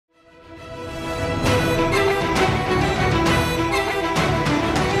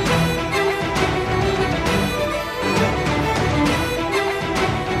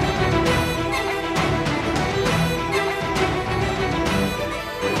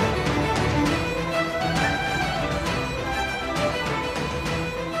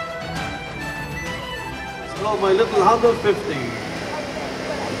called My Little Honda 50.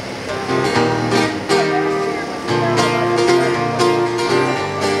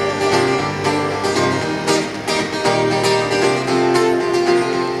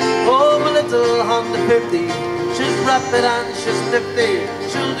 Oh, my little Honda 50, she's rapid and she's nifty.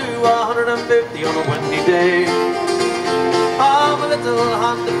 She'll do 150 on a windy day. Oh, my little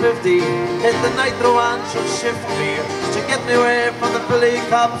Honda 50, hit the nitro and she'll shift me to get me away from the Philly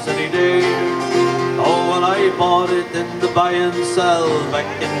cops any day. Oh, well, I bought it in the buy and sell back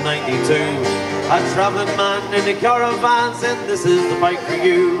in '92. A traveling man in a caravan said, this is the bike for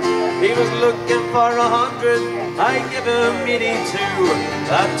you. He was looking for 100, I give him 82.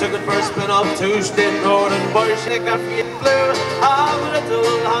 I took it for a spin off to State Road and boy, she got me blue. Ah, my little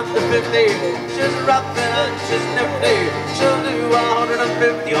Honda 50, she's rapid and she's nifty. She'll do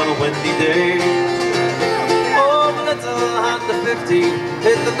 150 on a windy day. Oh, my little Honda 50,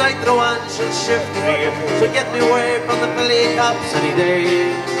 hit the nitro and she'll shift me. She'll get me away from the Philly cops any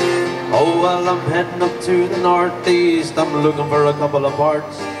day. Oh, well, I'm heading up to the northeast. I'm looking for a couple of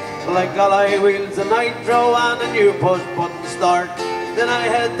parts, like alloy wheels, a nitro and a new push button start. Then I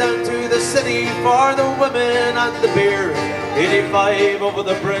head down to the city for the women and the beer. 85 over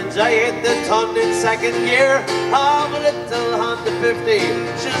the bridge, I hit the ton in second gear. Ah, my little Honda 50,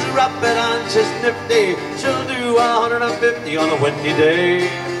 she's rapid and she's nifty. She'll do 150 on a windy day.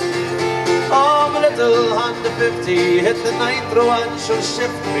 Oh, my little Honda 50, hit the nitro and she'll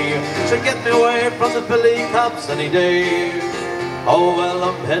shift me. She'll get me away from the Philly cops any day. Oh, well,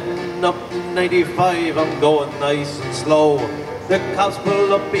 I'm heading up 95, I'm going nice and slow. The cops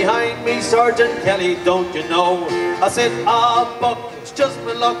pull up behind me, Sergeant Kelly, don't you know? I said, ah, Buck, it's just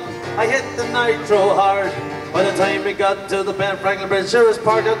my luck, I hit the nitro hard. By the time we got to the Ben Franklin Bridge, she was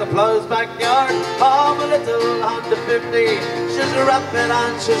parked out the plow's backyard. Oh, my little Honda 50, she's rapid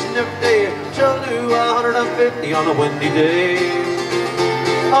and she's nifty. She'll do 150 on a windy day.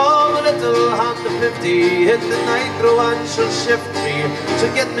 Oh, my little Honda 50, hit the nitro and she'll shift me.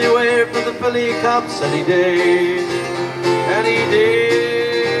 She'll get me away from the Philly cops any day. Any day.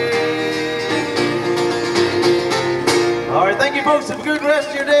 All right, thank you folks. Have a good rest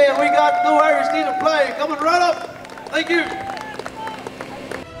of your day. And we got No Irish Need to Play coming right up. Thank you.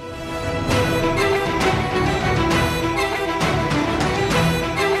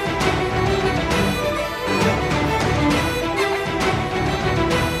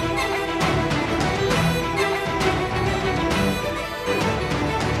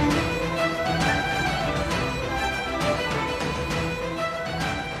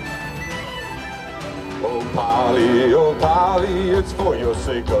 Oh Polly, it's for your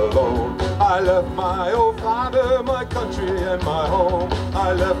sake alone. I left my old father, my country and my home.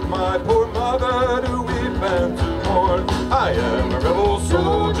 I left my poor mother to weep and to mourn. I am a rebel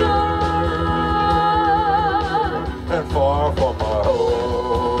soldier and far from my home.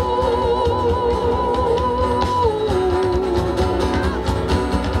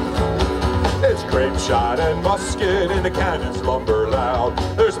 It's grape shot and musket and the cannons lumber loud.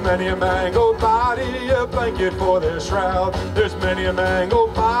 There's many a mangled body, a blanket for their shroud. There's many a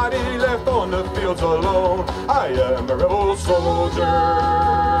mangled body left on the fields alone. I am a rebel soldier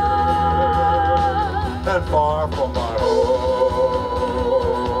and far from my home.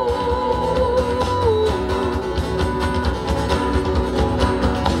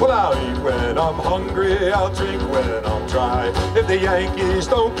 Well, I'll eat when I'm hungry, I'll drink when I'm dry. If the Yankees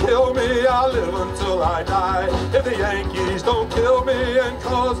don't kill me, I'll live until I die. If the Yankees don't kill me and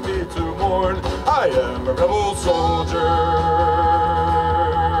cause me to mourn, I am a rebel soldier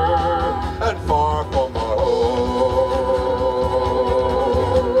and far from my home.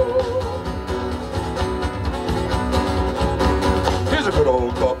 Here's a good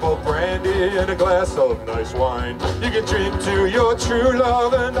old cup of brandy and a glass of nice wine. You can drink to your true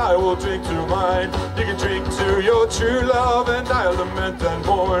love and I will drink to mine. You can drink to your true love and I'll lament and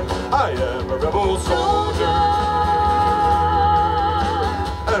mourn. I am a rebel soldier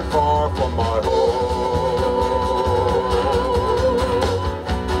and far from my home.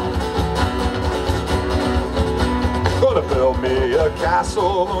 Gonna build me a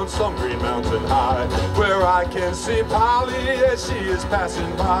castle on some green mountain high, where I can see Polly as she is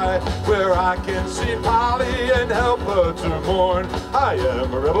passing by, where I can see Polly and help her to mourn. I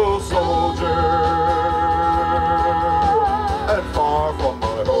am a rebel soldier and far from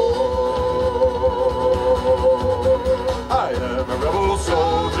my home. I am a rebel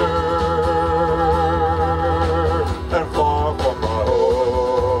soldier and far from my home.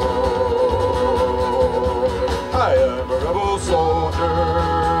 I am a rebel soldier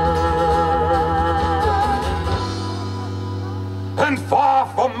and far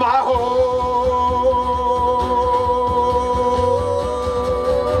from my home.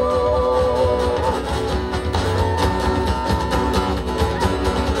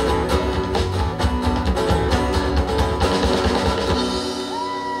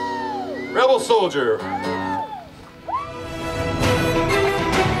 soldier.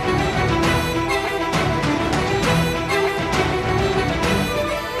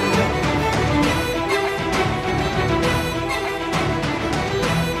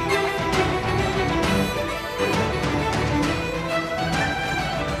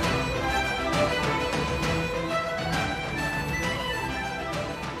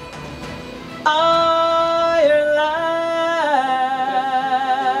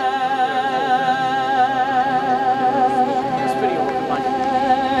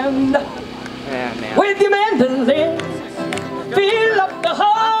 With your mandolin, fill up the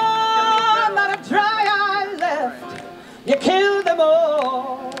hole that of dry eye left. You killed them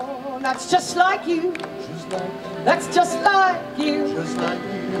all. That's just like you. That's just like you.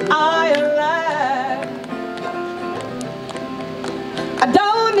 Ireland. I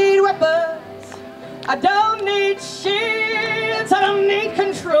don't need weapons. I don't need shields. I don't need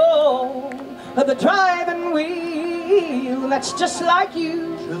control of the driving wheel. That's just like you.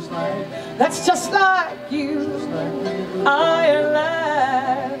 That's just like you,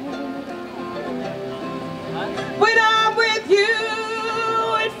 Ireland. When I'm with you,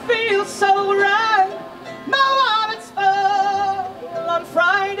 it feels so right. My wallet's full on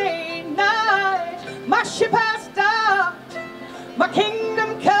Friday night. My ship has docked, my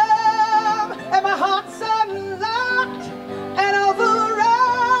kingdom come, and my heart's unlocked and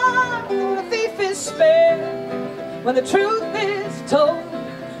overrun. The thief is spared when the truth is told,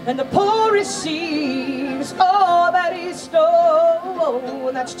 and the poor receives all that he stole.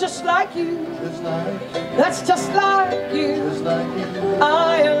 And that's just like you. That's just like you.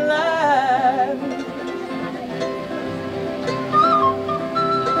 Ireland.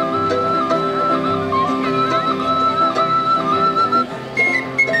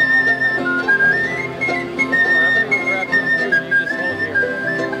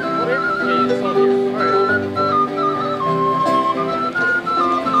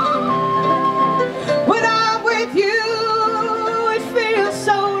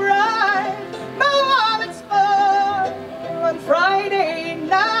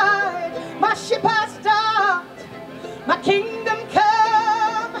 My kingdom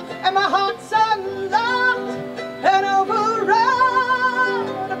come, and my heart's unlocked and overrun.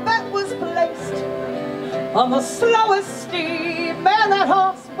 A bet was placed on the slowest steam, and that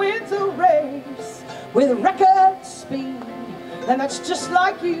horse wins a race with record speed. And that's just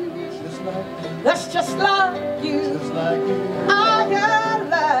like you. That's just like you.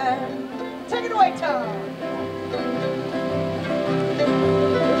 Ireland. Take it away, Tom.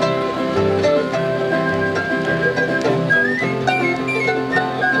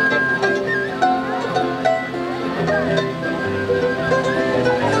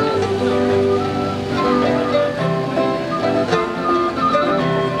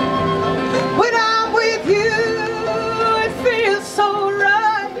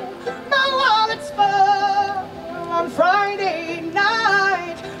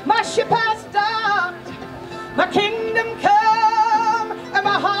 Ship has docked, my kingdom come, and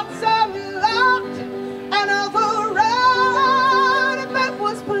my heart's unlocked and overrun. A bet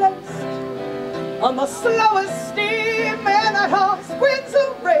was placed on the slowest steam, and that horse wins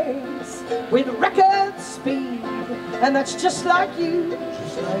a race with record speed. And that's just like you.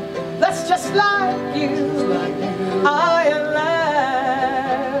 That's just like you. Ireland.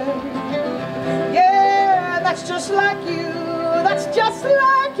 Yeah, that's just like you. That's just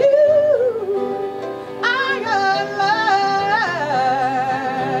like you.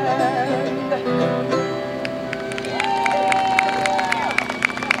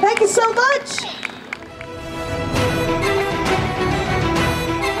 Thank you so much.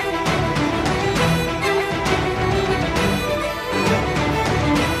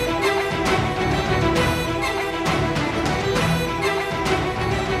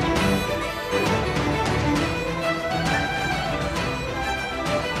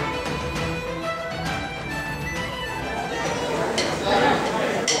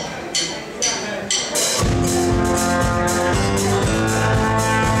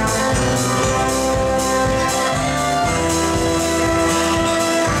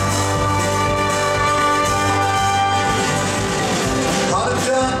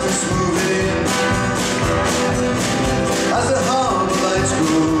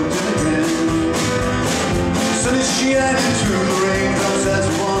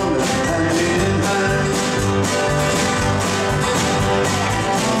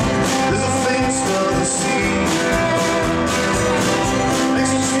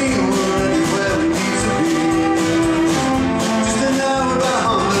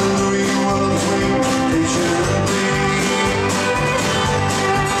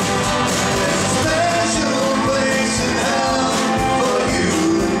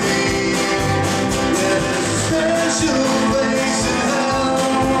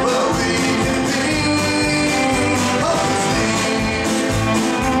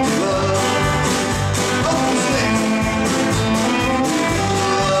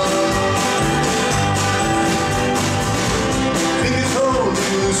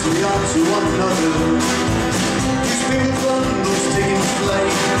 closely onto one another. Newspaper bundles taking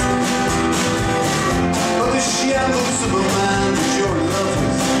flight. But the shambles of a man that you're in love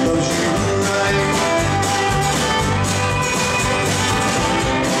with loves you right.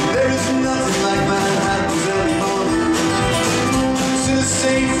 There is nothing like Manhattan's early morning. Sit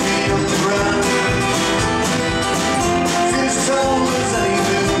safely on the ground. Feel as tall as any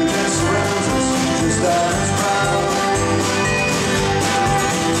moon that surrounds us, just as proud.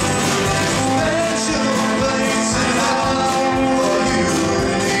 Special place in hell for you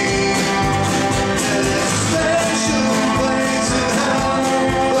and me. Yeah, there's a special place in hell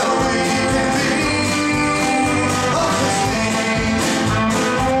where we can be. Hopelessly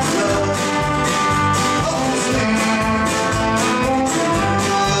love, hopelessly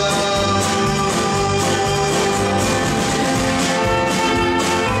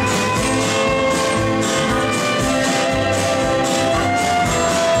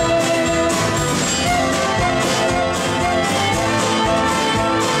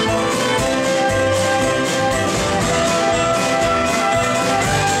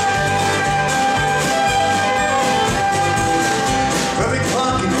perfect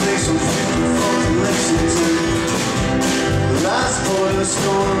parking place on 54th and Lexington. The last point of the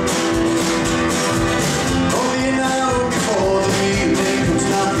storm. Only an hour before the evening comes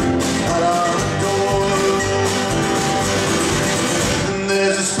knocking at our door. And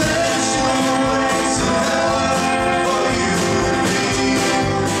there's a special place in hell for you and me.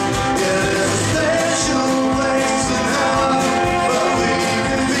 Yeah, there's a special place in hell where we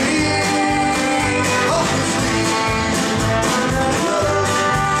can be. Hopelessly love,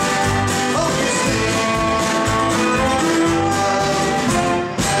 hopelessly love.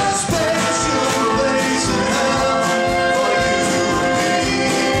 There's a special place in hell for you and me.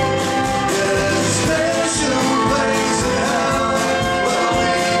 Yeah, there's a special place in hell where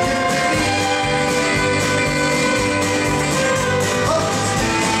we can be.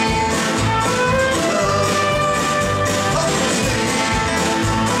 Hopelessly love, hopelessly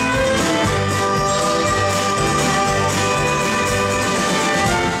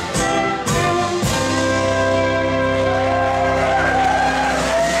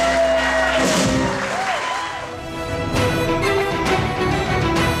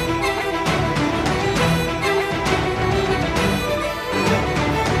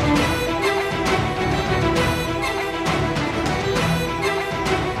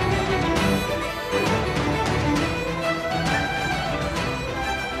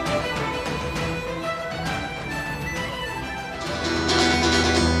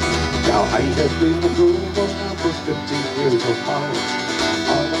Now I have been the groove of now for 15 years or more.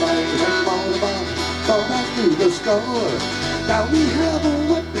 All the lights and all the bombs fall back through the score. Now we have a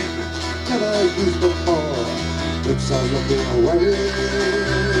weapon never used before. It's all looking away,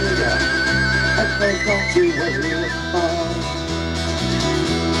 and they don't see where we're from.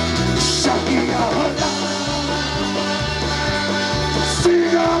 Shocking our lives,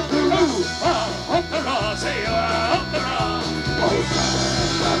 sing out the roof, up the raw, say up the raw.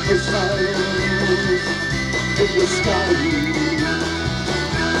 The stars in the sky.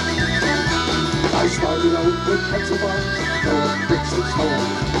 I started out with pencil bombs, throwing bricks and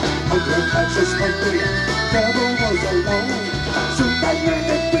stone. Under a Texas country, never was alone. Soon I learned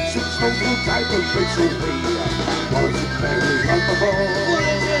that bricks and stone will drive the bricks away. Wasn't very long before, what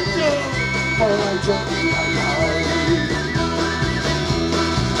did it do? For I joined the army.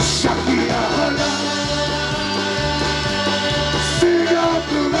 Shakia sing out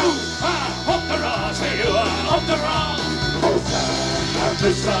the roof, up the raw, say you are up the raw. Both at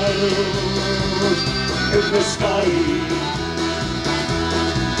the stars in the sky.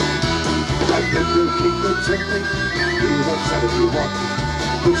 Like the new king of something, he was 71.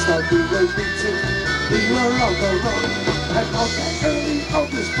 We started with beating, we were on the run. And on that early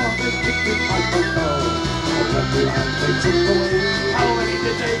August morning, it did I don't know. And when the land they took away, how many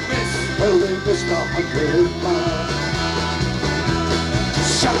did they miss? Well, they missed 100 miles.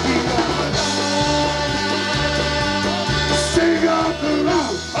 Shouting out, sing out the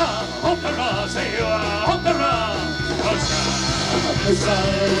roof, up the raw, say you are up the raw. The sun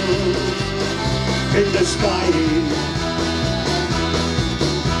in the sky.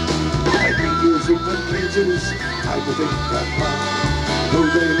 I've been using the cages, I would think that long. Though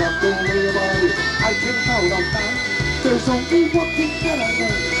they locked away about it, I can count on that. There's only one thing that I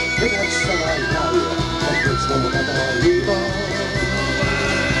know, and that's that I know. And it's no never leave on.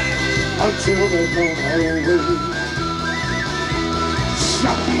 Until they go away.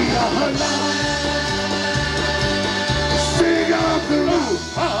 Shakia, sing out the roof,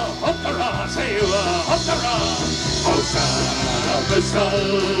 up the raw, say up the raw. Oh, the sun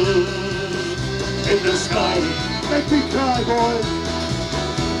in the sky. Make me cry, boys.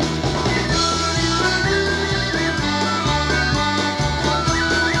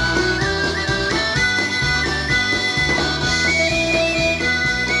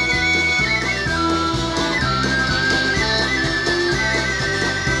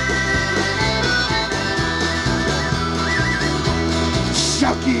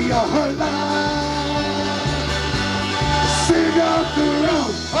 Shucky Ahula, sing up the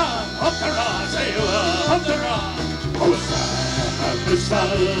road, up the raw, say up the raw. Oh, sad the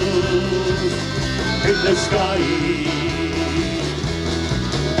stars in the sky.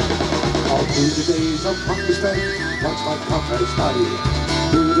 All through the days of hunger strife, watch my comrades die.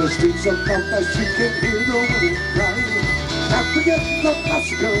 Through the streets of Belfast, you can hear the women cry. Can't forget the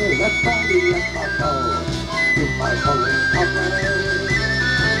massacre that body and my dog in my fallen comrades.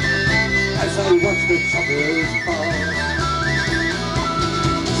 As I watch the choppers fall,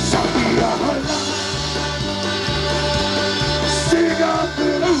 Shucky Ahula, sing up the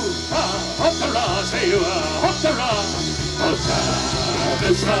roof, up the raw, say up the raw. Oh, sad the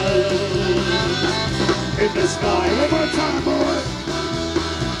sun in the sky. One more time, boy.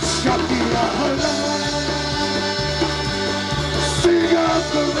 Shucky Ahula, sing up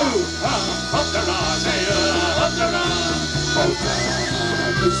the roof, up the raw, say up the raw. Oh, sad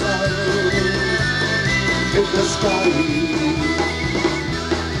the sun in the sky.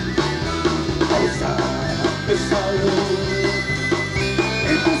 Oh, sad the sun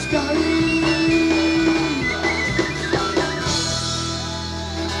in the sky.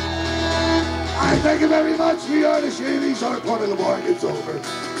 I thank you very much. We are the Shamies. Our part of the market's over.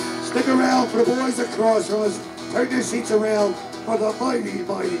 Stick around for the boys across from us. Turn your seats around for the mighty,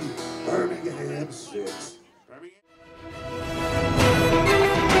 mighty Birmingham 6.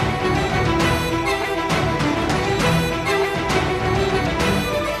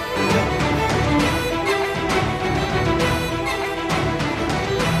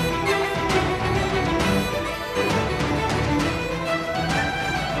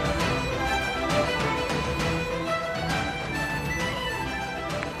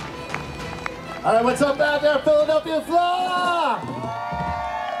 All right, what's up out there, Philadelphia Fleadh?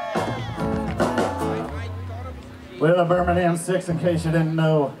 We're the Birmingham 6, in case you didn't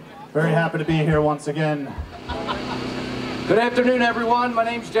know. Very happy to be here once again. Good afternoon, everyone. My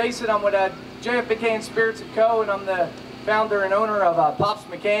name's Jason. I'm with J.F. McCann Spirits & Co., and I'm the founder and owner of Pops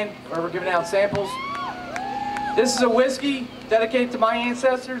McCann, where we're giving out samples. This is a whiskey dedicated to my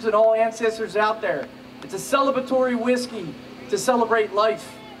ancestors and all ancestors out there. It's a celebratory whiskey to celebrate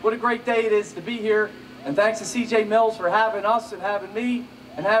life. What a great day it is to be here, and thanks to CJ Mills for having us and having me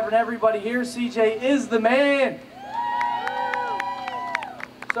and having everybody here. CJ is the man.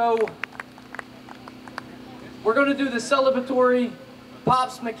 So we're going to do the celebratory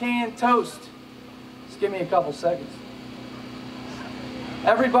Pops McCann toast. Just give me a couple seconds.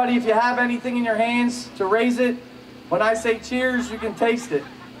 Everybody, if you have anything in your hands, to raise it. When I say cheers, you can taste it.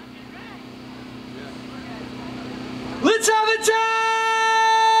 Let's have a taste!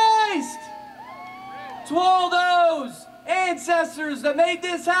 To all those ancestors that made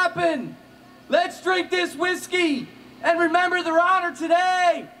this happen, let's drink this whiskey and remember their honor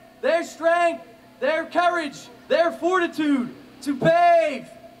today, their strength, their courage, their fortitude to pave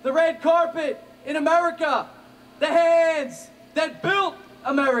the red carpet in America, the hands that built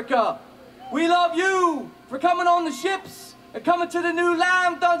America. We love you for coming on the ships and coming to the new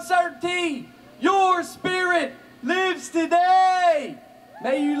land with uncertainty. Your spirit lives today.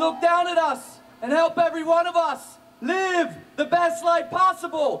 May you look down at us and help every one of us live the best life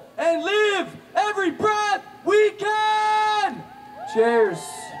possible and live every breath we can. Cheers.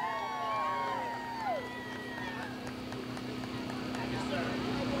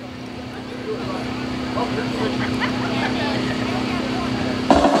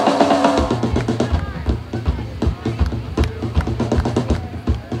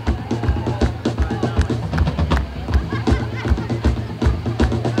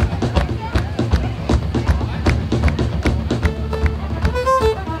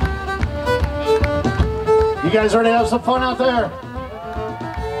 You guys ready to have some fun out there?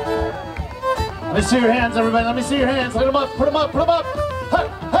 Let me see your hands, everybody. Let me see your hands. Lift them up. Put them up. Put them up. Hey,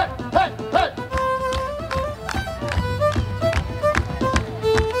 hey, hey, hey.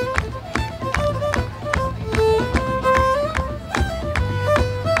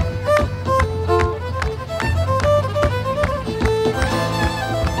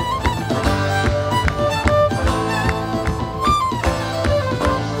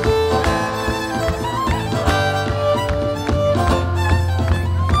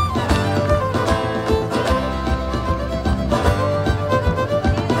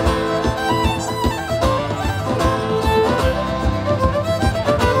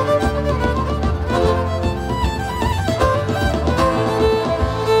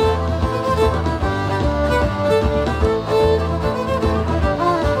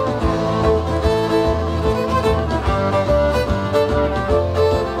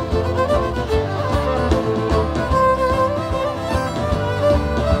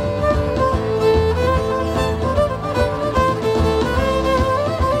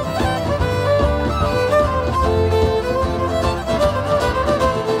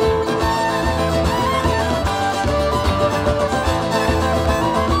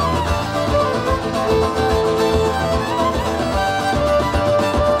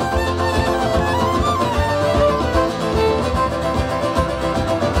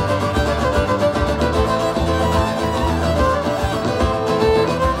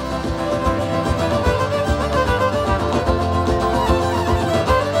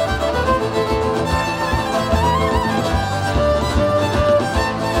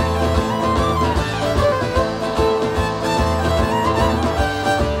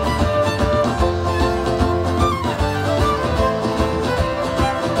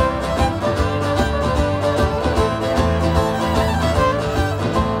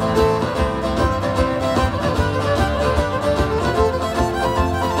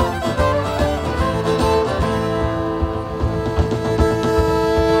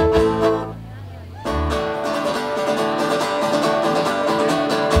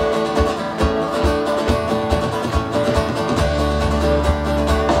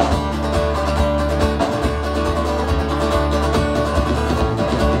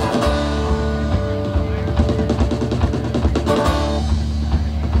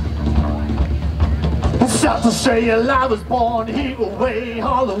 Australia, I was born Eagle Way,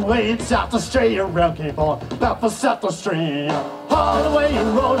 all the way in South Australia, around Cape Horn, back for South Australia. All the way you're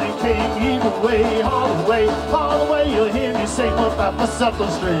rolling King, Eagle Way, all the way, you'll hear me sing one back for South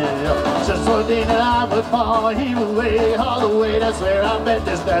Australia. Just one day that I was born Eagle Way, all the way, that's where I met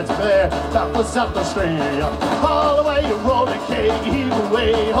this dance player, back for South Australia. All the way you're rolling King, Eagle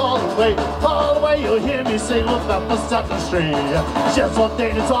Way, all the way, you'll hear me sing one back for South Australia. Just one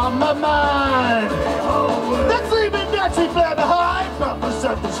thing that's on my mind. That's leaving Nancy Flair behind, back for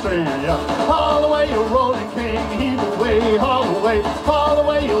South Australia. All the way you're rolling King, Eagle Way, all the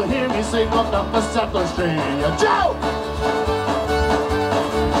way, you'll hear me sing up for South Australia. Joe!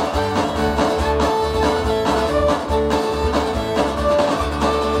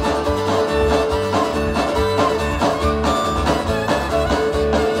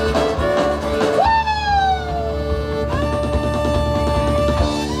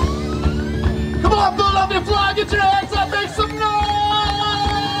 Come on, Philadelphia Fleadh, get your hands up, make some noise!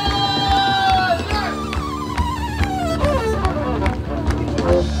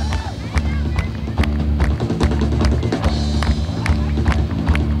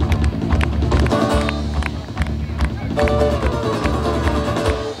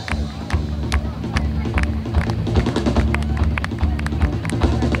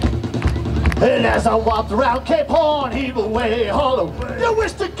 And as I walked around Cape Horn, Eagle Way, Hollow, you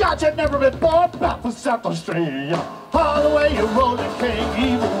wish to God you'd never been born back from South Australia. All the way you're rolling King,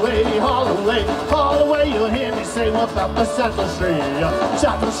 Eagle Way, all the way, you'll hear me say one back for South Australia.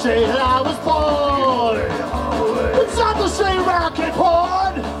 South Australia, I was born. In South Australia, around Cape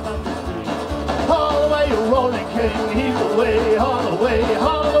Horn. All the way you're rolling King, Eagle Way, all the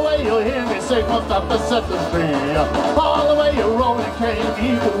way, you'll hear me say one back for South Australia. All the way you're rolling King,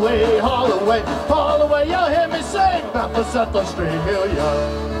 Eagle Way, all the way, you'll hear me sing back for South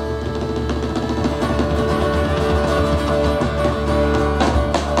Australia.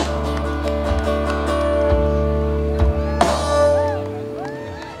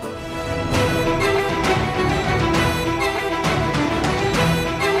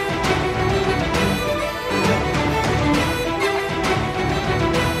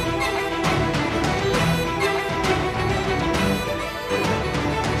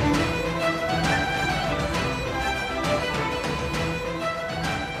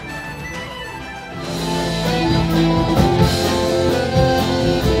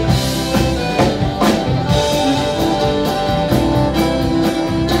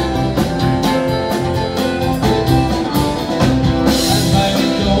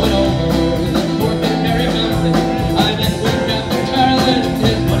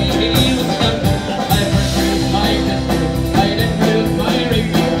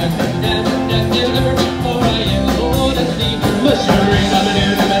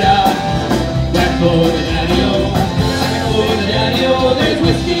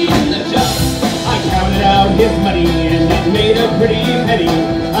 His money and it made a pretty penny.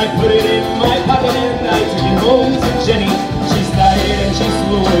 I put it in my pocket and I took it home to Jenny. She sighed and she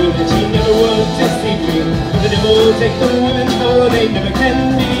swore that she never would deceive me. But the devil will take the women, though they never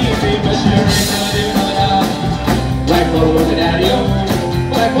can be easy. But sure enough, black hole the daddy-o,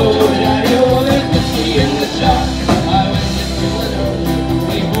 black hole the daddy-o, there's whiskey in the jar. I went into the door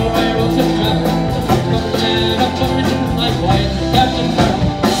before I wrote the trap. And up on it like white Captain Carl.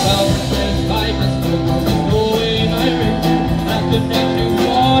 Well, there's five and the next new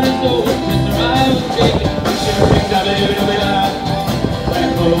water's over, Mr. I was taking a sharing black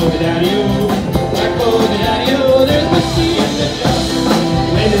hole the daddy-o, black hole the daddy-o, there's whiskey in the jar.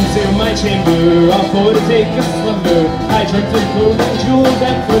 Went into my chamber, all for to take a slumber. I drank the golden jewels,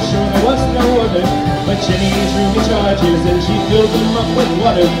 and for sure there was no other. But Jenny drew me charges, and she filled them up with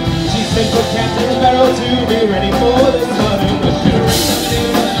water. She sent for Captain Barrel to be ready for the slaughter. But sharing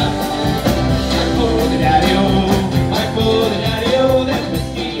black hole the daddy-o, black hole the daddy-o, there's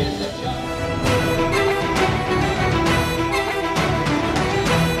whiskey in the jar.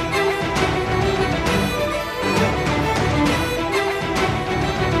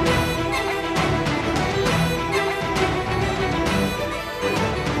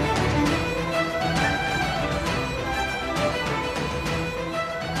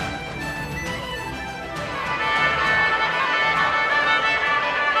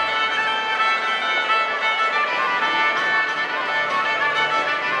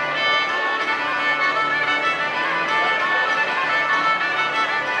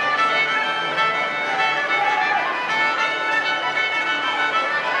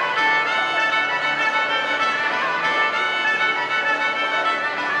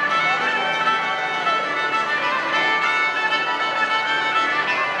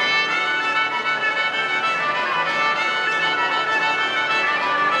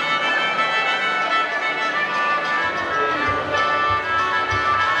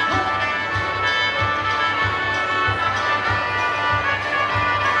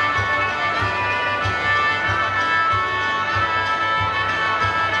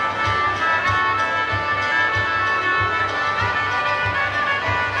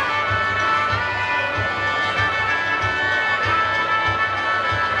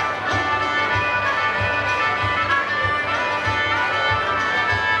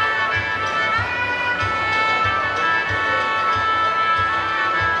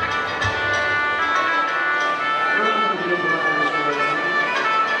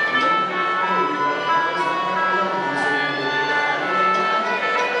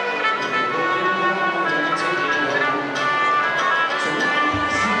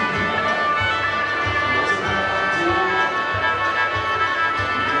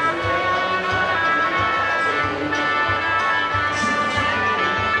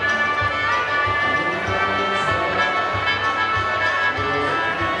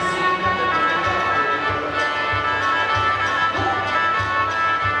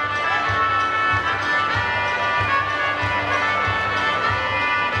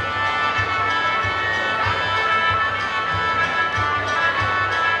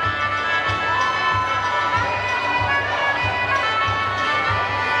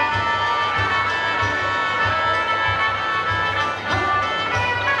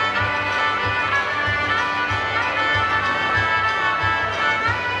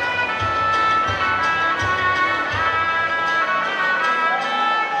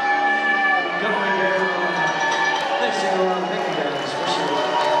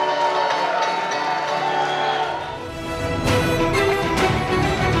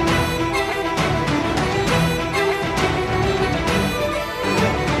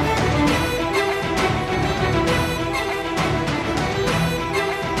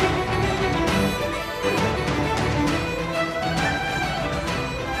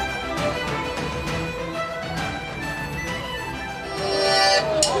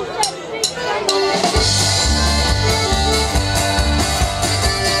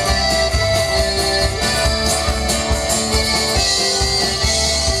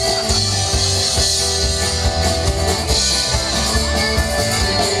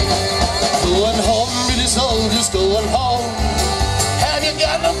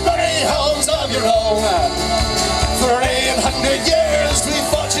 bloody homes of your own. For 800 years we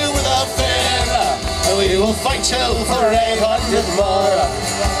fought you without fear, and we will fight you for 800 more.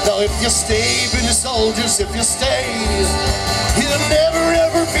 Now if you stay, British soldiers, if you stay, you'll never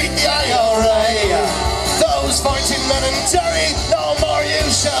ever beat the IRA. Those 14 men in Derry, no more you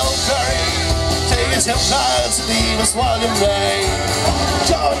shall bury. Take your plans and leave us while you may.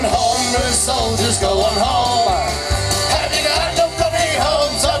 Going home, British soldiers, going home. Have you got no bloody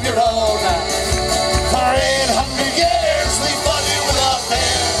homes of your own? For 800 years we fought you without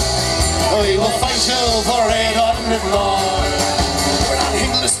fear, we will fight you for 800 more. We're not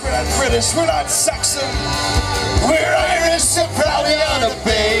English, we're not British, we're not Saxon, we're Irish and proud we ought to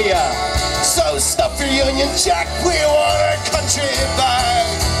be. So stuff your Union Jack, we want our country back.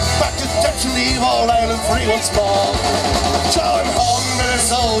 Back to Dutch and leave all Ireland free once more. Going home, British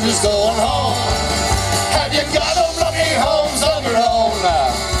soldiers, going home. Have you got no bloody homes of your own?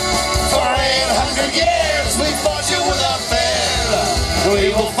 For 800 years we fought you without fear, we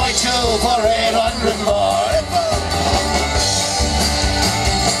will fight you for 800 more.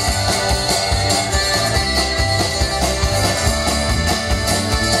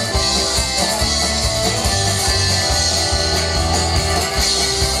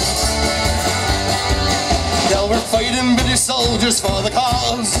 Now we're fighting British soldiers for the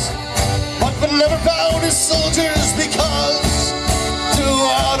cause, but we never bowed as soldiers because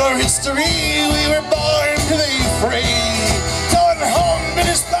throughout our history we were born to be free. Going home,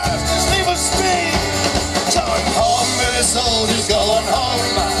 British bastards, leave us be. Going home, British soldiers, going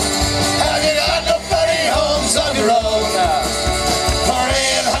home. Have you got no bloody homes of your own? For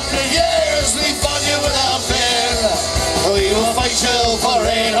 800 years we fought you without fear, we will fight you for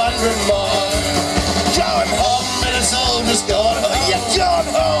 800 more. Going home, British soldiers, going home. Yeah, going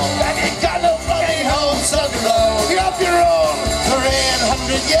home. Have you got no bloody homes of your own? You're up your own. For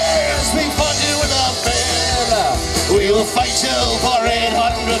 800 years we fought you without fear, we will fight you for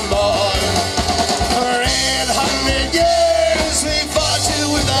 800 more. For 800 years we fought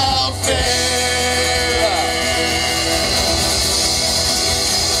you without fear.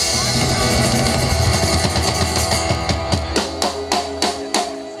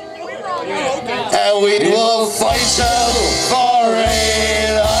 And we will fight you for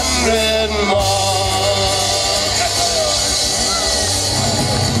 800 more.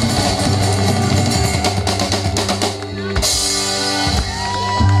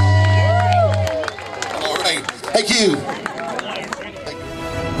 Thank you.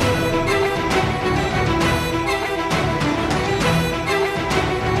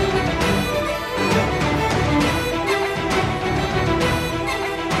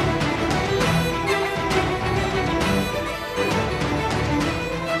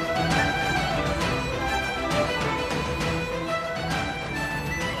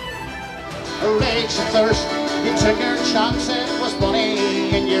 Rage and thirst, you took your chance, it was money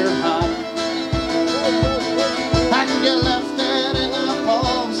in your hand. And you left it in the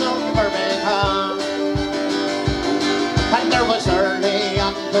palms of Birmingham. And there was Early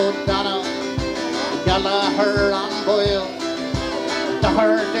and O'Donnell, Gallagher and Boyle, the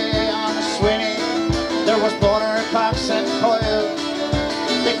Hardy and Sweeney, there was Buttercocks and Coyle.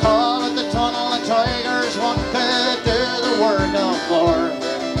 They called it the Tunnel of Tigers, one could do the word of war.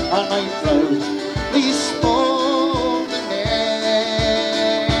 And I'm proud we spoke the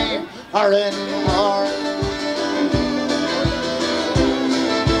name, or in more.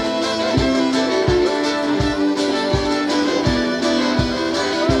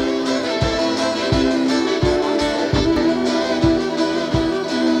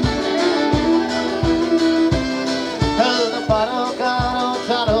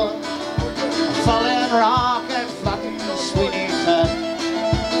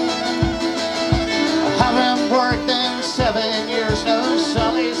 Worked in 7 years now,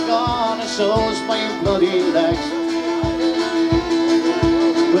 Sally's gone, and so's my bloody legs.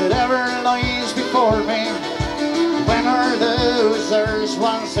 Whatever lies before me, when or those, there's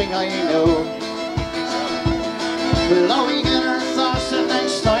one thing I know. Blowing in her thoughts the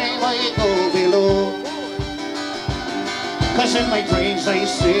next time I go below. Cause in my dreams I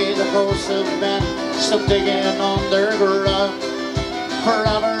see the ghosts of men still digging underground,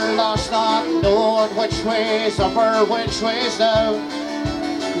 forever lost, not knowing which way's up or which way's down.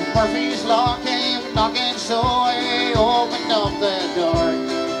 Murphy's Law came knocking, so I opened up the door,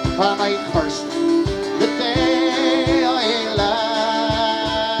 and I cursed the day I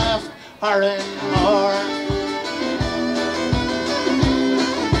left her in more.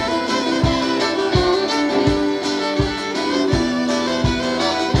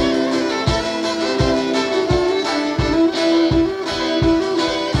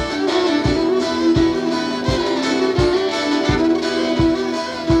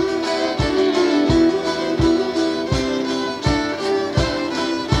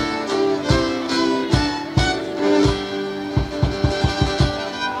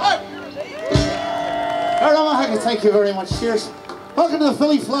 Thank you very much. Cheers. Welcome to the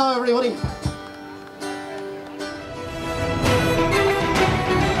Philly Fleadh, everybody.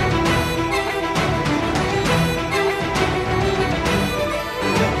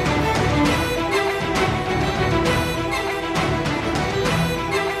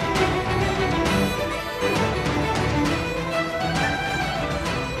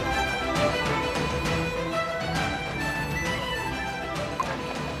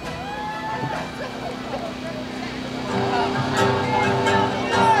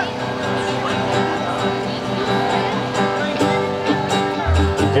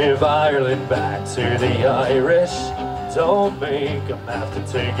 Give Ireland back to the Irish. Don't make them have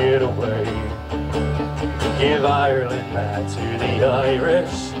to take it away. Give Ireland back to the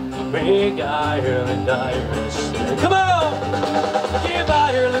Irish. Make Ireland Irish. Come on! Give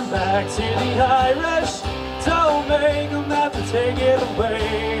Ireland back to the Irish. Don't make them have to take it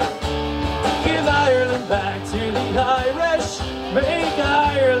away. Give Ireland back to the Irish. Make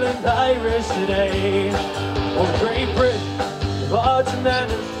Ireland Irish today. Oh, Great Britain, are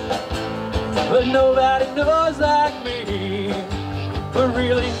tremendous, but nobody knows like me. But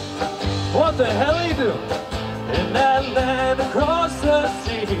really, what the hell are you doing in that land across the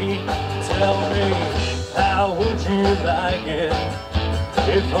sea? Tell me, how would you like it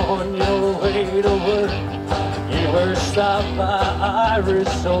if on your way to work you were stopped by Irish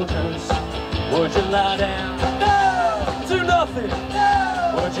soldiers? Would you lie down? No! Do nothing?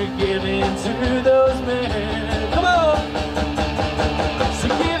 No! Would you give in to those men? Come on! So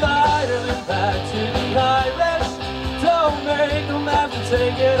give Ireland back to the Irish. Don't make them have to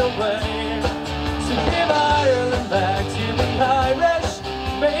take it away. So give Ireland back to the Irish.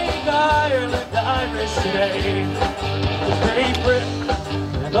 Make Ireland Irish today. The Great Britain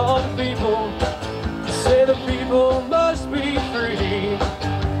and all the people say the people must be free.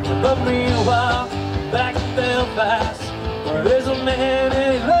 But meanwhile, back in Belfast, where there's a man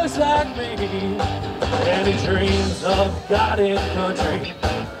and he looks like me, and he dreams of God in country,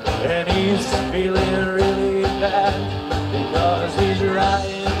 and he's feeling really bad because he's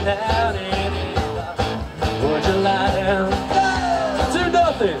riding down in his. Would you lie down? No! Do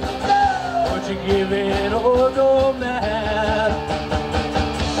nothing? No! Would you give in or go mad?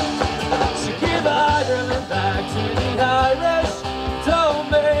 So give Ireland back to the Irish. Don't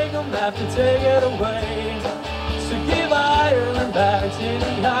make them have to take it away. So give Ireland back to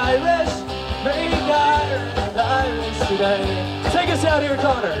the Irish. Make Ireland Irish today. Take us out here,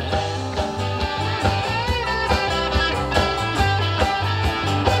 Connor.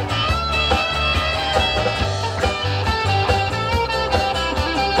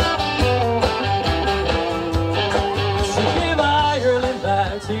 So give Ireland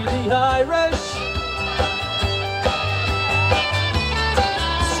back to the Irish.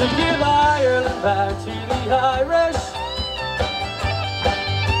 So give Ireland back to the Irish.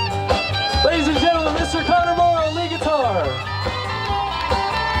 Ladies and gentlemen, Mr. Connor Moore on lead guitar.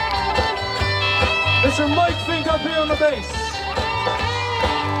 Mr. Mike Fink up here on the bass.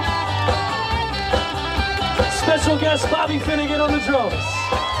 Special guest Bobby Finnegan on the drums.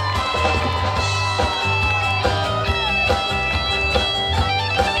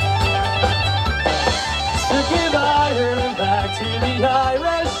 So give Ireland back to the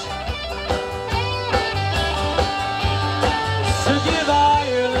Irish. So give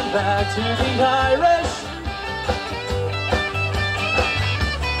Ireland back to the Irish.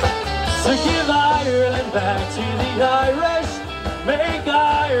 So give Ireland back to the Irish. Make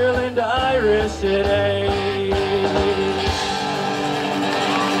Ireland Irish today.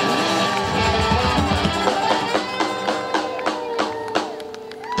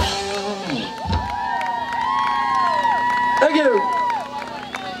 Thank you.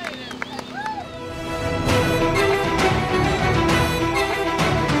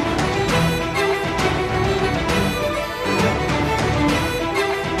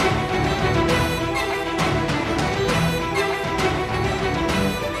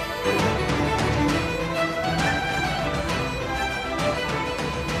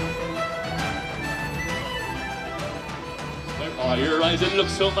 Where are your eyes that look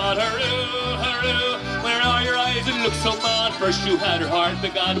so mad? Haroo, haroo. Where are your eyes that look so mad? First you had her heart,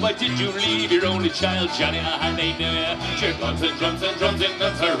 but God, why did you leave your only child, Johnny? I hardly knew ya. Sure, guns and drums and drums and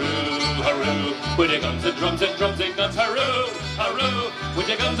guns, haroo, haroo. With your guns and drums and drums and guns, haroo, haroo. With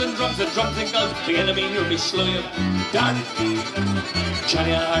your guns and drums and drums and guns, the enemy nearly slew you. Darn it,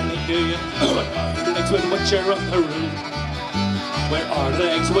 Johnny, I hardly knew ya. Where are the legs with what you're on, haroo? Where are the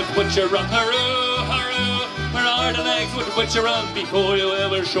legs with what you're on, haroo, haroo? Where are the legs with which you run before you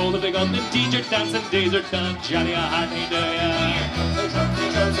ever shoulder the gun? Indeed your dancing days are done, Johnny, I hardly know ya. The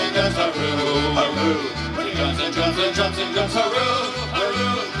drums and guns, haroo, haroo. drums and drums and drums and drums, hurroo,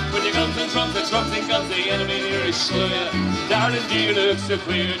 hurroo. With your guns and drums and guns, the enemy nearly slew you. Darling, do you look so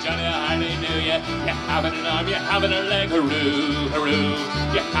queer, Johnny, I hardly knew you. You having an arm, you having a leg, hurroo, hurroo.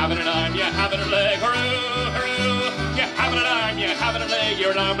 You having an arm, you having a leg, hurroo, hurroo. You having an arm, you having a leg,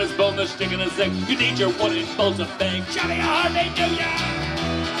 your arm is bone, the stick in a zig. You need your 1-inch bolts of bang, Johnny, I hardly knew you.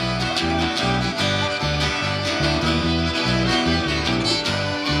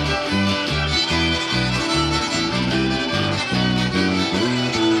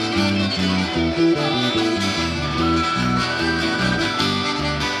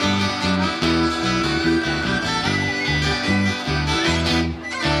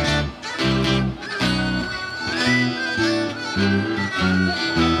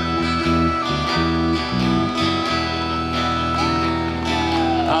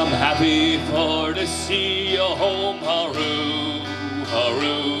 I'm happy for to see you home, hurroo,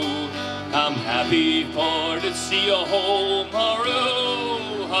 hurroo. I'm happy for to see you home,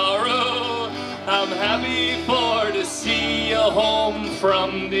 hurroo, hurroo. I'm happy for to see you home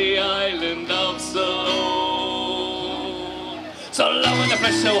from the island of Ceylon. So low in the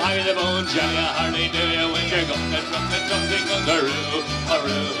flesh, so high in the bone, Johnny, I hardly knew you. With your guns and drums and drums and guns, hurroo,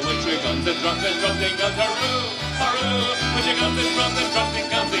 hurroo. With your guns and drums and drums and guns, hurroo, hurroo. With your guns and drums and drums and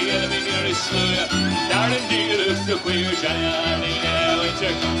guns, the enemy nearly slew you. Darling, do you look so queer, Johnny, I hardly knew. With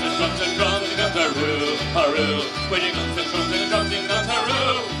your guns and drums and drums and guns, hurroo, hurroo. With your guns and drums and drums and guns,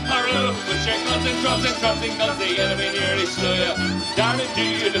 hurroo, hurroo. With your guns and drums and drums and guns, the enemy nearly slew you. Darling, do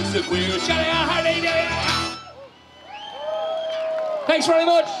you look so queer, Johnny, I hardly knew you. Thanks very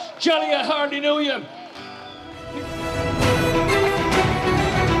much, Johnny, I hardly knew you.